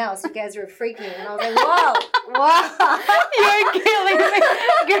something else. You guys were freaking, and I was like, whoa. You're killing me,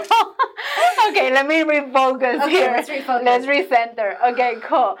 girl. Okay, let me refocus here. Let's refocus. Let's recenter. Okay,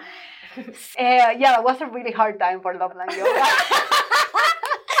 cool. It was a really hard time for Love Land Yoga.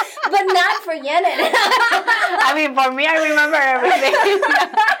 But not for Janet. I mean, for me, I remember everything.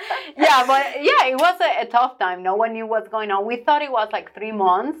 It was a tough time. No one knew what's going on. We thought it was like 3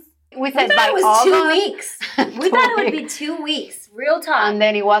 months. We said by it was August. 2 weeks. We thought it would be 2 weeks. Real talk. And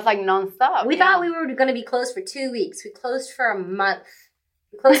then it was like nonstop. We thought we were going to be closed for 2 weeks. We closed for a month.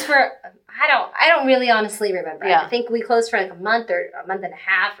 We closed for, I don't really honestly remember. I think we closed for like a month or a month and a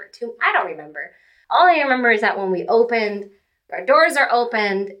half or 2. I don't remember. All I remember is that when we opened, our doors are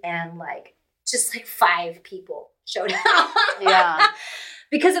opened, and like just like 5 people showed up. Yeah.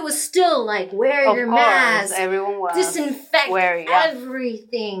 Because it was still like, wear your mask. Everyone was. Disinfect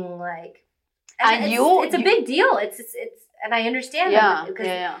everything. Like, and it's a big deal. It's and I understand that. Because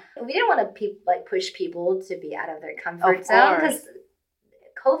we didn't want to push people to be out of their comfort zone. Because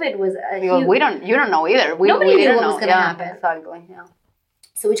COVID was a huge... You don't know either. Nobody knew what was going to happen. Exactly, yeah.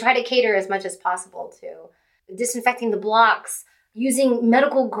 So we try to cater as much as possible to disinfecting the blocks, using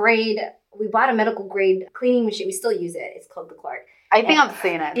medical grade. We bought a medical grade cleaning machine. We still use it. It's called the Clark. I think I've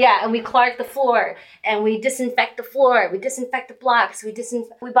seen it. Yeah, and we Clark the floor, and we disinfect the floor. We disinfect the blocks. We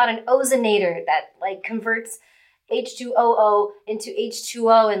bought an ozonator that like converts H2OO into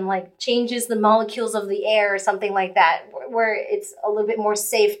H2O and like changes the molecules of the air or something like that, where it's a little bit more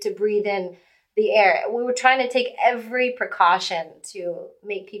safe to breathe in the air. We were trying to take every precaution to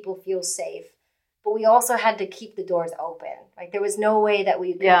make people feel safe, but we also had to keep the doors open. Like there was no way that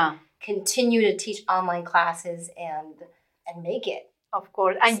we could continue to teach online classes and make it. Of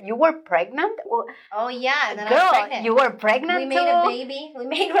course. And you were pregnant? Well, oh, yeah. And then girl, I was pregnant. You were pregnant We made a baby. We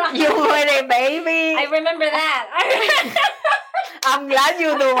made Rocky. You made a baby. I remember that. I'm glad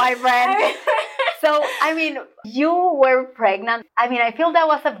you do, my friend. So, I mean, you were pregnant. I mean, I feel that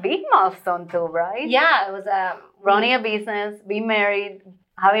was a big milestone too, right? Yeah, it was running a business, being married,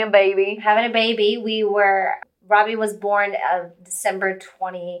 having a baby. Robbie was born December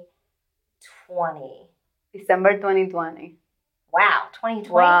 2020. December 2020. Wow,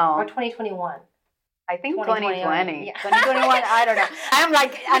 2020 or 2021? I think 2020. Yeah. 2021, I don't know. I'm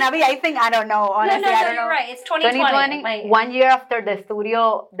like, Annavy, I don't know. Honestly, no, I don't know. You're right. It's 2020. 1 year after the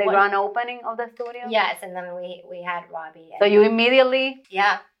studio, the grand opening of the studio? Yes, and then we had Robbie. So you immediately?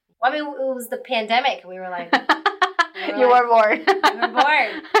 Yeah. Well, I mean, it was the pandemic. We were like... You were bored. We were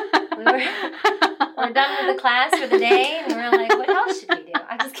bored. We're done with the class for the day, and we were like, what else should we do?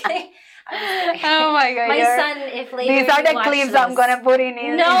 I'm just kidding. Oh my God. My son, if later these are the clips I'm going to put in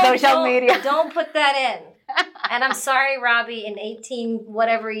social media. Don't put that in. And I'm sorry, Robbie, in 18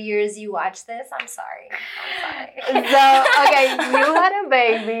 whatever years you watch this, I'm sorry. So, okay, you had a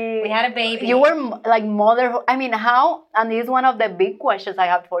baby. We had a baby. You were like motherhood. I mean, how, and this is one of the big questions I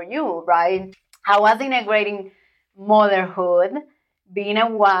have for you, right? How was integrating motherhood, being a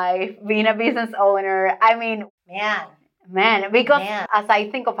wife, being a business owner? I mean, man, because as I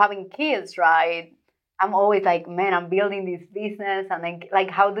think of having kids, right? I'm always like, man, I'm building this business, and then like,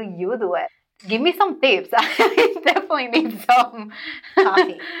 how do you do it? Give me some tips. I definitely need some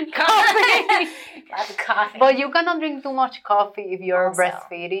coffee. Lots of coffee. But you cannot drink too much coffee if you're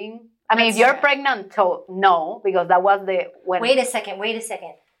breastfeeding. I mean, if you're pregnant, no, because that was when. Wait a second.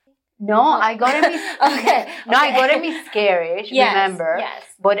 No, I got a okay. No, I got a miscarriage. Yes, remember? Yes.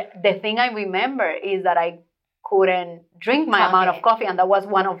 But the thing I remember is that I couldn't drink my amount of coffee, and that was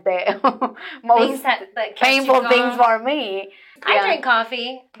one of the most that painful things for me. I drink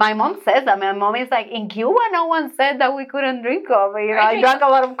coffee. My mom says that. My mom is like, in Cuba, no one said that we couldn't drink coffee. You know, I drank a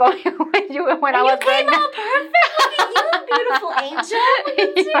lot of coffee when I was pregnant. You came out perfect. Look at you, beautiful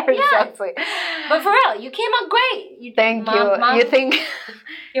angel. Yeah. So sweet. But for real, you came out great. Thank you. Mom, you think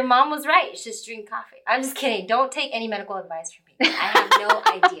your mom was right? Just drink coffee. I'm just kidding. Don't take any medical advice from me. I have no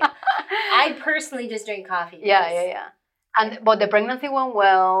idea. I personally just drink coffee. Yeah. But the pregnancy went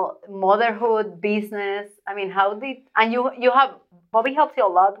well, motherhood, business. I mean, and you have, Bobby helps you a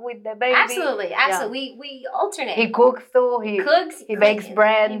lot with the baby. Absolutely. Yeah. We alternate. He cooks too. He He bakes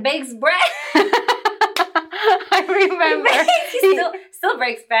bread. He bakes bread. I remember. He still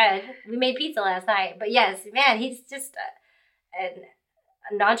breaks bread. We made pizza last night. But yes, man, he's just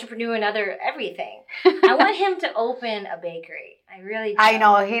an entrepreneur and other everything. I want him to open a bakery. I really do. I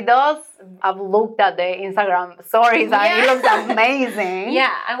know, he does. I've looked at the Instagram stories and it looks amazing.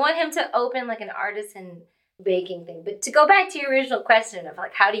 Yeah, I want him to open like an artisan baking thing. But to go back to your original question of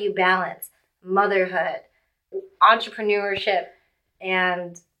like, how do you balance motherhood, entrepreneurship,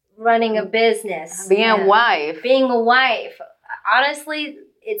 and running a business? Being a wife. Honestly,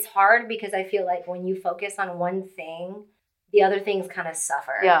 it's hard because I feel like when you focus on one thing, the other things kind of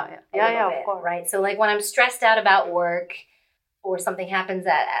suffer. Yeah, of course. Right? So like when I'm stressed out about work or something happens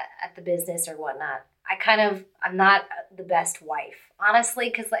at the business or whatnot, I'm not the best wife, honestly,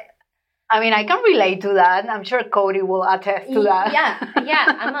 because like, I mean, I can relate to that. I'm sure Cody will attest to that. Yeah.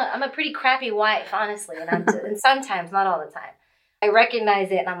 I'm a pretty crappy wife, honestly, and sometimes, not all the time. I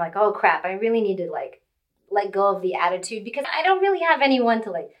recognize it, and I'm like, oh crap, I really need to like let go of the attitude because I don't really have anyone to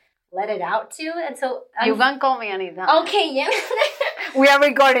like let it out to, and so you can call me anytime. Okay, yeah. We are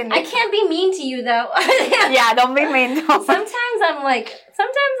recording this. I can't be mean to you though. Yeah, don't be mean. Sometimes I'm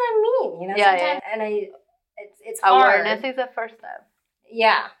mean, you know. Yeah. And it's hard. Awareness is the first step.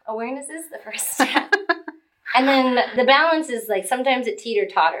 Yeah, awareness is the first step. And then the balance is like sometimes it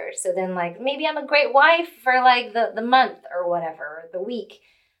teeter-totters. So then like maybe I'm a great wife for like the month or whatever, or the week.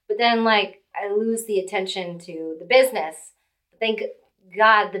 But then like I lose the attention to the business. Thank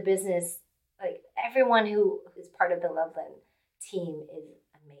God the business, like everyone who is part of the Loveland team is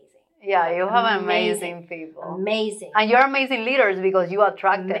amazing. Yeah, like, you have amazing people. Amazing. And you're amazing leaders because you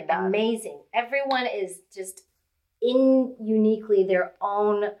attracted that. Amazing. Everyone is just in uniquely their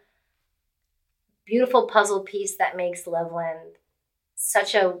own beautiful puzzle piece that makes Loveland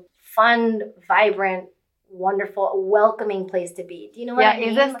such a fun, vibrant, wonderful, welcoming place to be. Do you know what I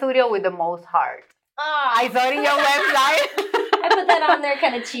mean? Yeah, it's the studio with the most heart. Oh. I saw it in your website. I put that on there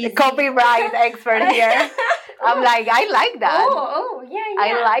kind of cheesy. The copyright expert here. I'm like, I like that. Oh, yeah.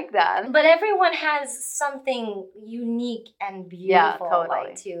 I like that. But everyone has something unique and beautiful, totally.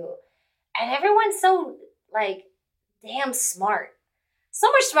 like, too. And everyone's so, like, damn smart.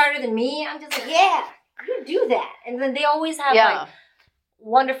 So much smarter than me. I'm just like, yeah, you do that. And then they always have, like,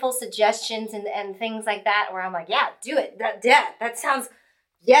 wonderful suggestions and things like that where I'm like, yeah, do it. That sounds,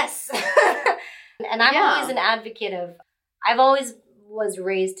 yes. And I'm always an advocate of, I've always was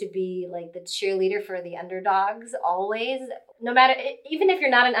raised to be like the cheerleader for the underdogs, always, no matter, even if you're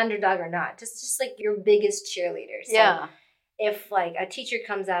not an underdog or not, just like your biggest cheerleader. So if like a teacher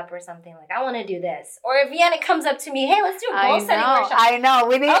comes up or something like, I want to do this, or if Vienna comes up to me, hey, let's do a goal setting workshop. I know.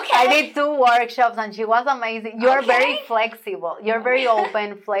 I did 2 workshops and she was amazing. You're very flexible. You're very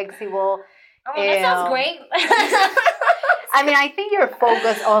open, flexible. Oh, that sounds great. I mean, I think your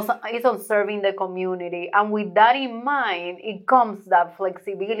focus also is on serving the community. And with that in mind, it comes that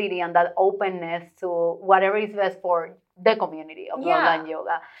flexibility and that openness to whatever is best for the community of Loveland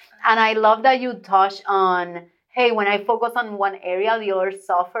Yoga. And I love that you touch on, hey, when I focus on one area, the others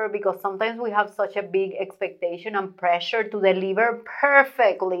suffer, because sometimes we have such a big expectation and pressure to deliver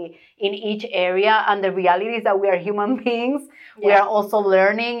perfectly in each area. And the reality is that we are human beings. Yeah. We are also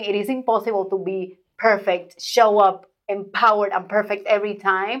learning. It is impossible to be perfect, show up empowered and perfect every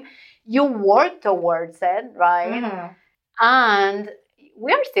time. You work towards it, right? Mm-hmm. And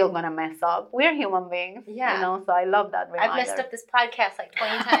we are still gonna mess up. We're human beings, so I love that reminder. I've messed up this podcast like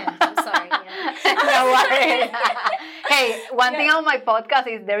 20 times. I'm sorry. No worries. Hey, one thing on my podcast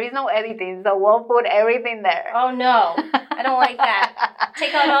is there is no editing, so we'll put everything there. Oh no, I don't like that.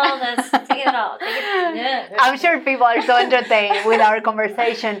 Take out all this. Take it all. I'm sure people are so entertained with our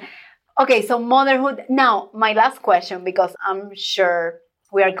conversation. Okay, so motherhood. Now, my last question, because I'm sure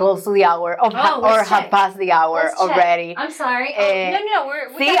we are close to the hour have passed the hour already. I'm sorry. No.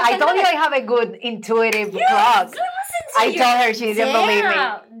 See, I told you I have a good intuitive clock. I told her she didn't believe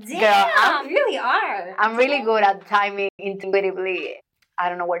me. Girl, you really are. I'm really good at timing intuitively. I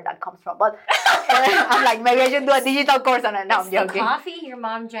don't know where that comes from, but I'm like, maybe I should do a digital course on it. No, I'm joking. The coffee your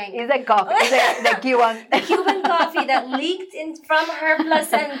mom drank. It's a coffee. It's the Cuban. The Cuban coffee that leaked from her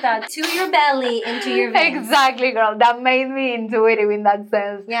placenta to your belly into your veins. Exactly, girl. That made me intuitive in that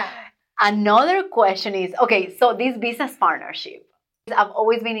sense. Yeah. Another question is, okay, so this business partnership. I've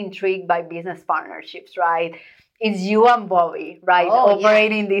always been intrigued by business partnerships, right? It's you and Bobby, right?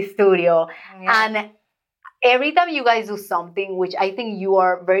 Operating this studio. Yeah. And every time you guys do something, which I think you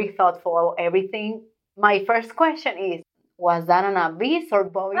are very thoughtful of everything, my first question is, was that Annavy's or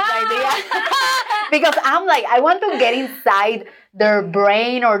Bobby's idea? Because I'm like, I want to get inside their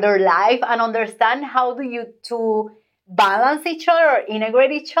brain or their life and understand how do you two balance each other or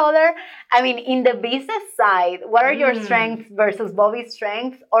integrate each other. I mean, in the business side, what are your strengths versus Bobby's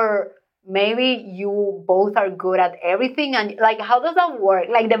strengths? Or maybe you both are good at everything. And like, how does that work?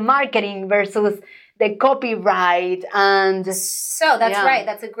 Like the marketing versus the copyright. And so that's right.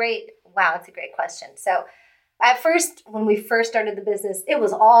 That's a great question. So at first, when we first started the business, it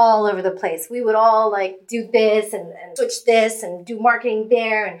was all over the place. We would all like do this and switch this and do marketing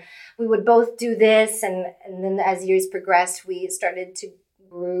there. And we would both do this. And then as years progressed, we started to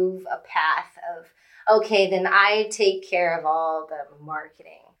groove a path of, okay, then I take care of all the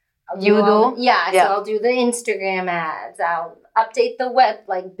marketing. You do? Yeah. So I'll do the Instagram ads. I'll update the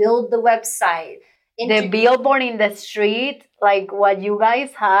build the website. The billboard in the street, like what you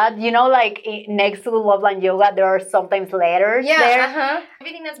guys had, like next to Loveland Yoga, there are sometimes letters there. Uh-huh.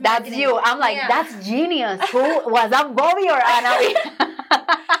 Everything that's you. I'm like, that's genius. Who was that, Bobby or Annavy?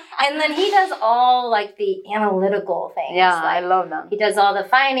 And then he does all like the analytical things. Yeah, I love them. He does all the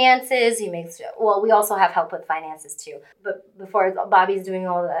finances. We also have help with finances too. But before, Bobby's doing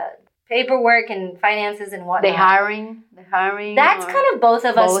all the paperwork and finances and whatnot. The hiring. That's kind of both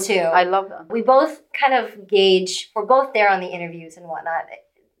of us too. I love them. We both kind of gauge. We're both there on the interviews and whatnot.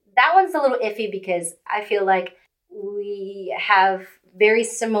 That one's a little iffy because I feel like we have very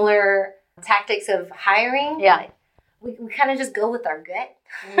similar tactics of hiring. Yeah. We kind of just go with our gut.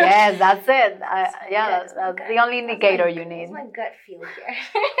 Yes, that's it. That's the only indicator you need. What's my gut feel here?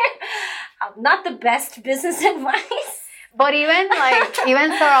 Not the best business advice. But even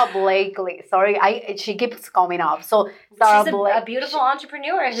Sarah Blakely, she keeps coming up. So Sarah she's a beautiful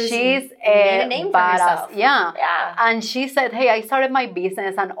entrepreneur. She's made a name for herself. Yeah. And she said, hey, I started my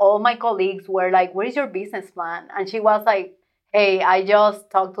business and all my colleagues were like, what is your business plan? And she was like, hey, I just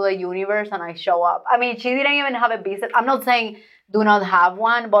talk to the universe and I show up. I mean, she didn't even have a business. I'm not saying do not have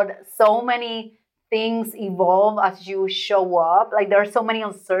one, but so many things evolve as you show up. Like there are so many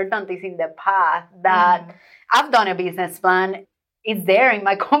uncertainties in the path that I've done a business plan. It's there in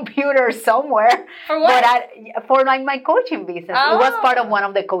my computer somewhere. For what? But for like my coaching business. It was part of one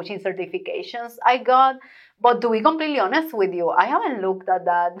of the coaching certifications I got. But to be completely honest with you, I haven't looked at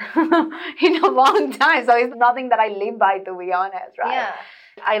that in a long time. So it's nothing that I live by, to be honest, right? Yeah.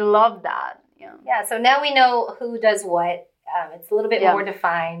 I love that. Yeah, so now we know who does what. It's a little bit more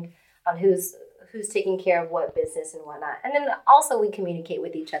defined on who's taking care of what business and whatnot. And then also we communicate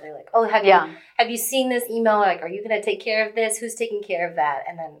with each other like, oh, have you seen this email? Like, are you going to take care of this? Who's taking care of that?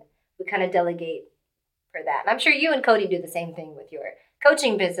 And then we kind of delegate for that. And I'm sure you and Cody do the same thing with your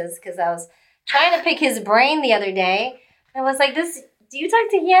coaching business because I was trying to pick his brain the other day. I was like, do you talk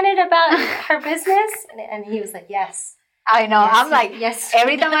to Janet about her business? And he was like, yes. I know. Yes, I'm like, yes.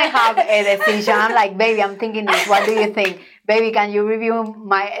 Every time I have a decision, I'm like, baby, I'm thinking this. What do you think? Baby, can you review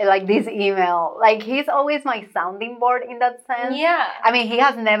this email? Like, he's always my sounding board in that sense. Yeah. I mean, he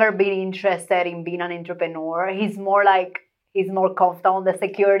has never been interested in being an entrepreneur. He's more comfortable on the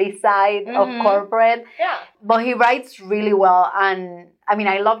security side of corporate. Yeah. But he writes really well. And I mean,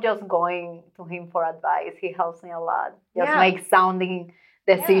 I love just going to him for advice. He helps me a lot. Just make sounding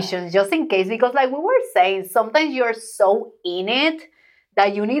decisions just in case. Because like we were saying, sometimes you're so in it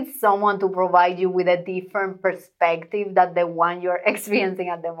that you need someone to provide you with a different perspective than the one you're experiencing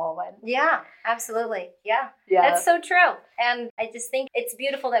at the moment. Yeah, absolutely. Yeah. That's so true. And I just think it's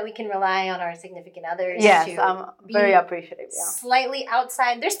beautiful that we can rely on our significant others. Yes, I'm very appreciative. Yeah. Slightly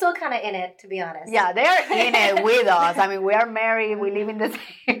outside. They're still kind of in it, to be honest. Yeah, they're in it with us. I mean, we are married. We live in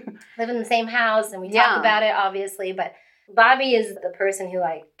the same house, and we talk about it, obviously. But Bobby is the person who,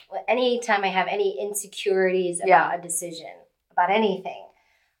 like, anytime I have any insecurities about a decision, about anything,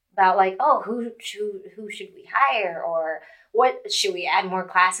 about like, oh, who should we hire, or what should we add more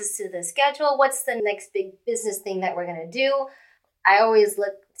classes to the schedule? What's the next big business thing that we're gonna do? I always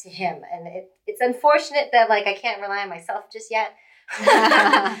look to him, and it's unfortunate that like I can't rely on myself just yet.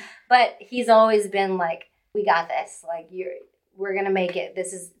 But he's always been like, we got this. Like we're gonna make it.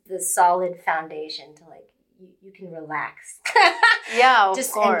 This is the solid foundation to like you can relax. Yeah,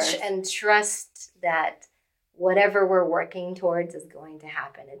 of course, and trust that whatever we're working towards is going to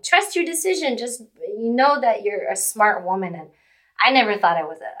happen. And trust your decision. Just, you know that you're a smart woman. And I never thought I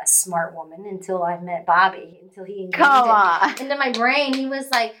was a smart woman until I met Bobby, until he engaged into my brain. He was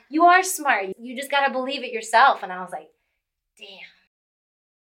like, you are smart. You just got to believe it yourself. And I was like, damn.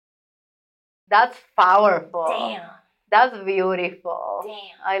 That's powerful. Damn. That's beautiful.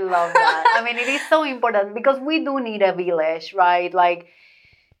 Damn. I love that. I mean, it is so important because we do need a village, right? Like,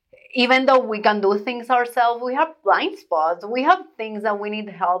 even though we can do things ourselves, we have blind spots. We have things that we need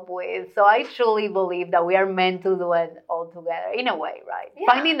help with. So I truly believe that we are meant to do it all together in a way, right? Yeah.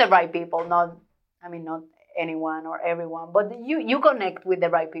 Finding the right people, not anyone or everyone, but you connect with the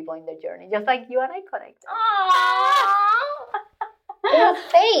right people in the journey, just like you and I connect. It was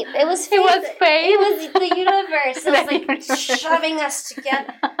fate. It was fate. It was the universe. It was like shoving us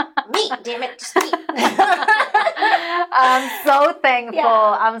together. Meet, damn it, just meet. I'm so thankful.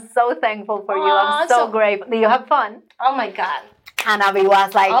 Yeah. I'm so thankful for you. I'm so grateful. Do you have fun? Oh my God. Annavy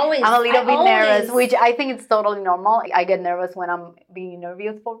was like, I'm a little bit nervous, which I think it's totally normal. I get nervous when I'm being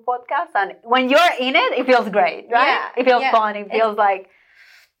interviewed for podcasts. And when you're in it, it feels great, right? Yeah. It feels fun. It feels like...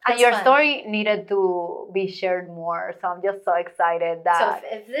 And your story needed to be shared more. So I'm just so excited that... So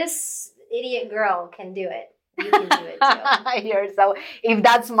if this idiot girl can do it, you can do it too. So if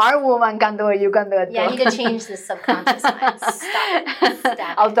that smart woman can do it, you can do it too. Yeah, I need to change the subconscious mind.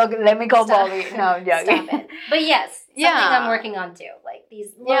 Stop I'll talk. Let me call Bobby. No, I'm joking. Stop it. But yes, something I'm working on too. Like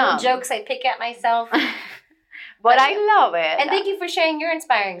these little jokes I pick at myself. But I love it. And thank you for sharing your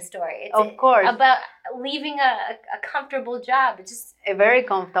inspiring story. It's of course. About leaving a comfortable job. It's just a very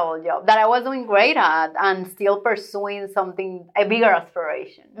comfortable job that I was doing great at and still pursuing something, a bigger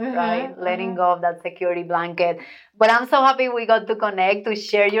aspiration, right? Letting go of that security blanket. But I'm so happy we got to connect, to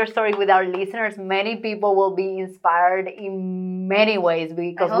share your story with our listeners. Many people will be inspired in many ways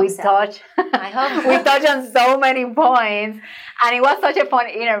because we touch on so many points. And it was such a fun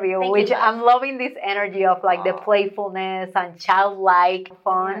interview, I'm loving this energy of like the playfulness and childlike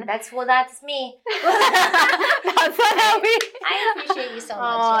fun. Yeah, that's me. That's what I appreciate you so much.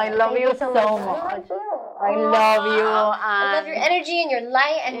 Oh, I love you so much. I love you. I love your energy and your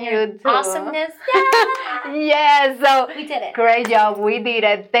light and your awesomeness. Yeah. Yes. So we did it. Great job. We did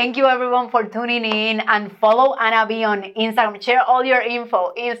it. Thank you everyone for tuning in and follow Annavy on Instagram. Share all your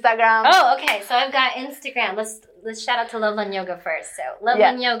info. Instagram. Oh, okay. So I've got Instagram. Let's shout out to Loveland Yoga first. So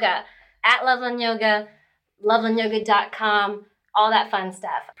Loveland Yoga, at Loveland Yoga, lovelandyoga.com. All that fun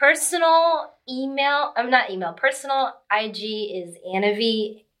stuff. Personal IG is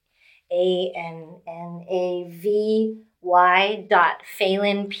Annavy, ANNAVY.Phelan,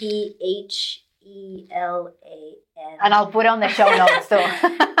 PHELAN. And I'll put it on the show notes too.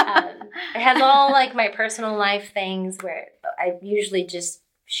 It has all like my personal life things where I usually just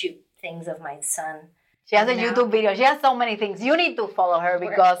shoot things of my son. She has a YouTube video. She has so many things. You need to follow her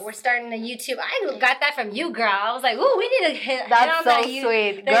because... We're starting a YouTube. I got that from you, girl. I was like, ooh, we need to hit That's so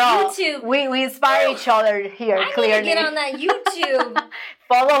sweet. Girl, YouTube. We inspire each other here, clearly. I need to get on that YouTube.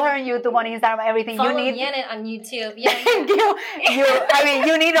 Follow her on YouTube, on Instagram, everything. Follow Janet on YouTube. Yeah.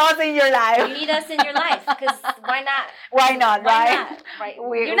 You need us in your life. You need us in your life, because why not? Why not, right? Right.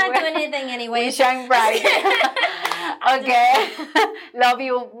 You're not doing anything anyway. We shine bright. Okay. Love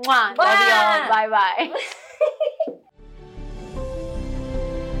you. Mwah. Love you all. Bye-bye.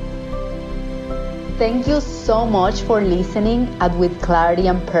 Thank you so much for listening at With Clarity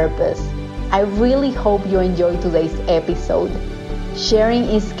and Purpose. I really hope you enjoyed today's episode. Sharing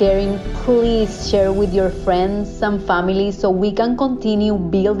is caring. Please share with your friends and family so we can continue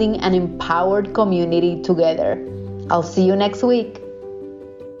building an empowered community together. I'll see you next week.